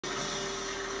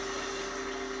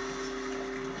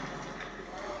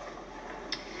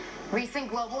Recent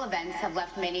global events have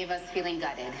left many of us feeling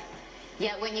gutted.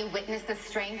 Yet when you witness the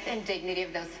strength and dignity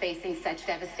of those facing such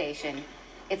devastation,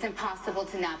 it's impossible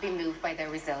to not be moved by their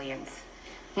resilience.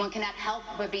 One cannot help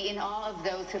but be in awe of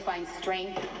those who find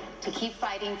strength to keep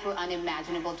fighting through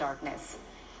unimaginable darkness.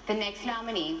 The next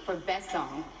nominee for Best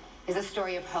Song is a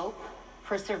story of hope,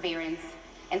 perseverance,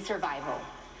 and survival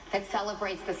that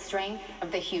celebrates the strength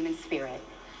of the human spirit.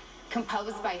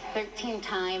 Composed by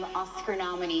 13-time Oscar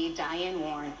nominee Diane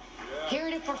Warren,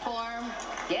 here to perform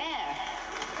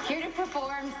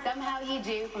Somehow You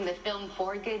Do from the film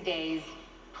 4 Good Days,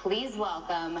 please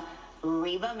welcome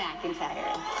Reba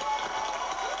McEntire.